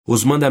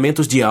Os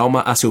mandamentos de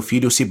Alma a seu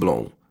filho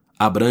Siblom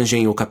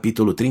abrangem o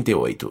capítulo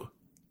 38.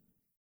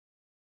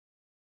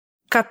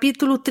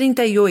 Capítulo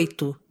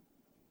 38.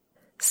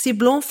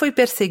 Siblom foi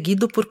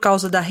perseguido por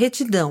causa da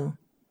retidão.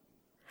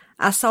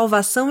 A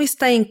salvação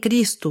está em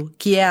Cristo,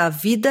 que é a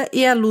vida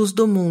e a luz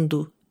do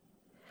mundo.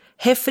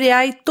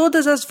 Refreai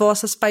todas as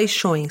vossas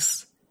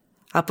paixões.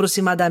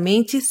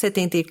 Aproximadamente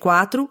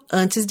 74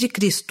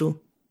 a.C.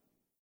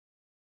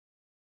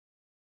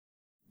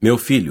 Meu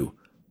filho,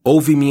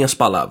 ouve minhas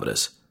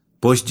palavras,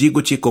 pois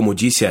digo-te como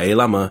disse a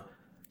Elamã,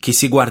 que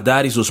se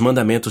guardares os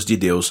mandamentos de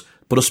Deus,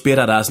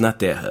 prosperarás na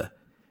terra.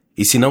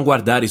 E se não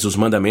guardares os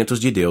mandamentos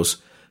de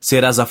Deus,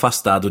 serás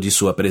afastado de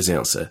sua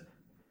presença.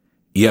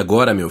 E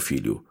agora, meu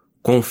filho,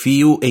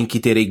 confio em que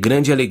terei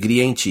grande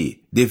alegria em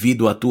ti,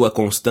 devido à tua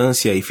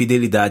constância e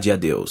fidelidade a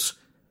Deus.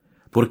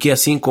 Porque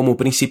assim como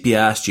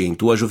principiaste em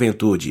tua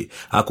juventude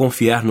a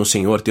confiar no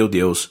Senhor teu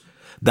Deus,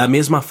 da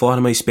mesma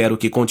forma espero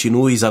que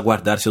continues a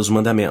guardar seus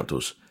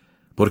mandamentos,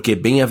 porque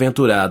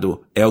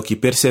bem-aventurado é o que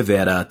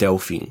persevera até o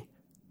fim.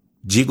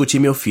 Digo-te,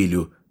 meu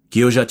filho, que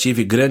eu já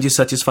tive grande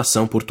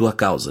satisfação por tua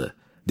causa,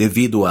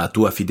 devido à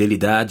tua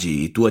fidelidade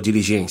e tua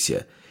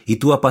diligência, e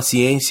tua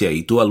paciência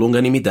e tua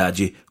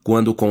longanimidade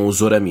quando com os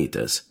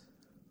zoramitas.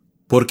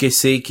 Porque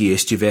sei que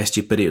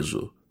estiveste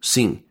preso,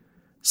 sim,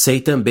 sei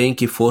também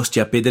que foste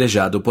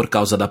apedrejado por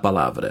causa da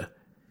palavra.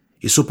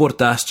 E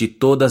suportaste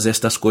todas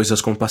estas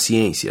coisas com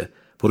paciência,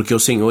 porque o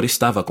Senhor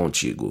estava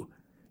contigo.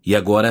 E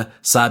agora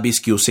sabes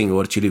que o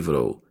Senhor te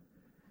livrou.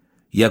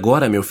 E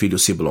agora, meu filho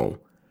Siblom,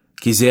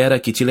 quisera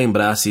que te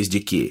lembrasses de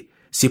que,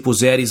 se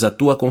puseres a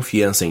tua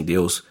confiança em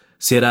Deus,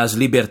 serás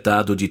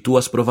libertado de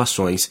tuas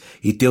provações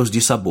e teus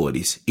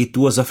dissabores e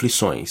tuas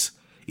aflições,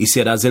 e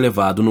serás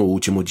elevado no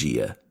último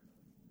dia.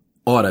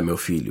 Ora, meu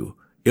filho,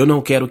 eu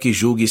não quero que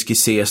julgues que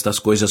sei estas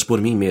coisas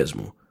por mim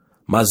mesmo,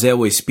 mas é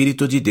o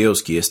Espírito de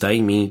Deus que está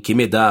em mim que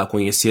me dá a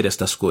conhecer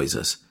estas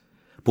coisas.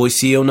 Pois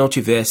se eu não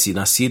tivesse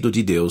nascido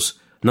de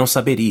Deus, não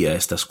saberia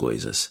estas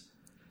coisas.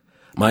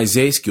 Mas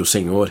eis que o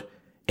Senhor,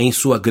 em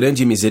sua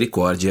grande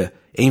misericórdia,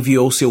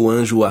 enviou seu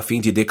anjo a fim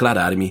de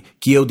declarar-me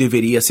que eu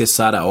deveria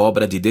cessar a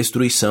obra de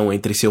destruição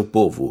entre seu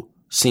povo.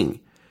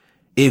 Sim,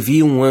 e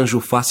vi um anjo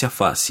face a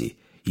face,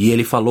 e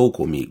ele falou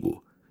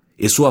comigo.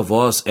 E sua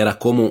voz era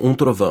como um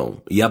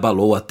trovão, e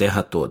abalou a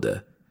terra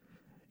toda.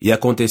 E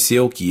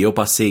aconteceu que eu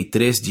passei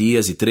 3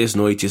 dias e 3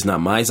 noites na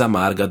mais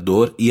amarga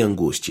dor e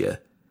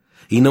angústia.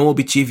 E não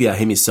obtive a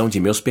remissão de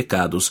meus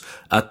pecados,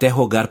 até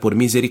rogar por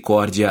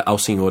misericórdia ao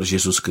Senhor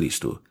Jesus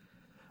Cristo.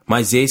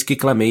 Mas eis que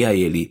clamei a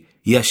Ele,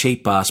 e achei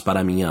paz para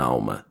a minha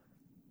alma.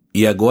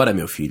 E agora,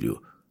 meu filho,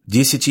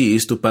 disse-te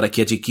isto para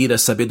que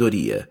adquiras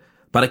sabedoria,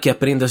 para que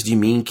aprendas de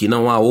mim que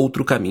não há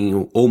outro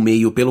caminho ou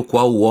meio pelo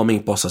qual o homem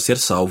possa ser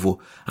salvo,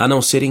 a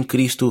não ser em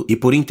Cristo e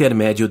por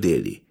intermédio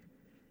dele.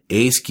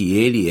 Eis que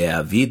Ele é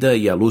a vida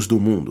e a luz do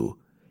mundo.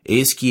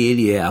 Eis que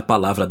Ele é a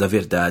palavra da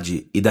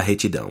verdade e da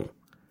retidão.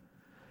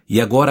 E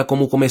agora,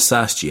 como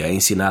começaste a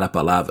ensinar a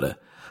palavra,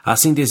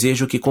 assim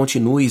desejo que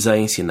continues a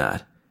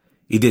ensinar.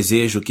 E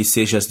desejo que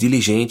sejas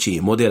diligente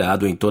e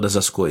moderado em todas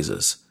as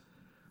coisas.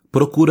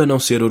 Procura não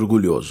ser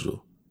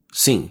orgulhoso.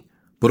 Sim,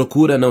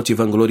 procura não te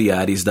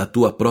vangloriares da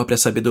tua própria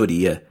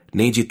sabedoria,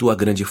 nem de tua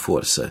grande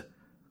força.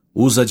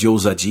 Usa de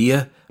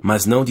ousadia,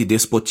 mas não de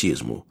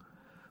despotismo.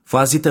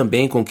 Faze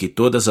também com que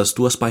todas as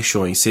tuas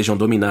paixões sejam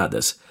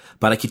dominadas,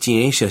 para que te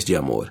enchas de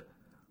amor.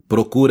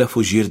 Procura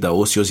fugir da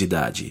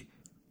ociosidade.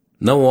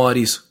 Não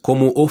ores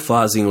como o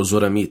fazem os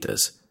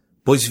zoramitas,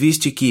 pois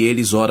viste que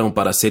eles oram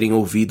para serem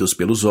ouvidos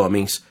pelos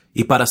homens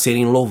e para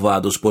serem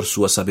louvados por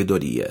sua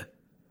sabedoria.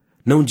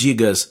 Não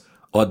digas,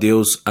 ó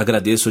Deus,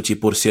 agradeço-te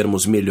por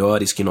sermos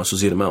melhores que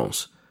nossos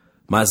irmãos,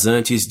 mas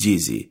antes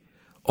dize,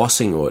 ó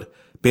Senhor,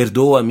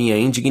 perdoa a minha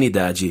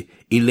indignidade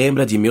e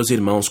lembra de meus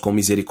irmãos com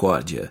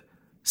misericórdia.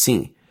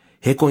 Sim,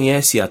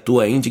 reconhece a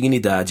tua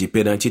indignidade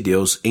perante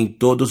Deus em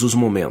todos os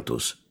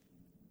momentos.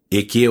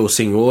 E que o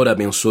Senhor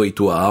abençoe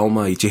tua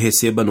alma e te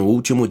receba no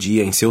último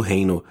dia em seu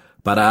reino,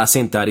 para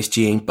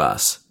assentares-te em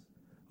paz.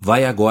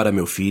 Vai agora,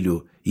 meu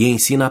filho, e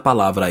ensina a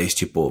palavra a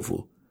este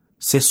povo.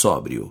 Sê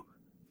sóbrio.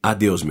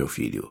 Adeus, meu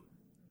filho.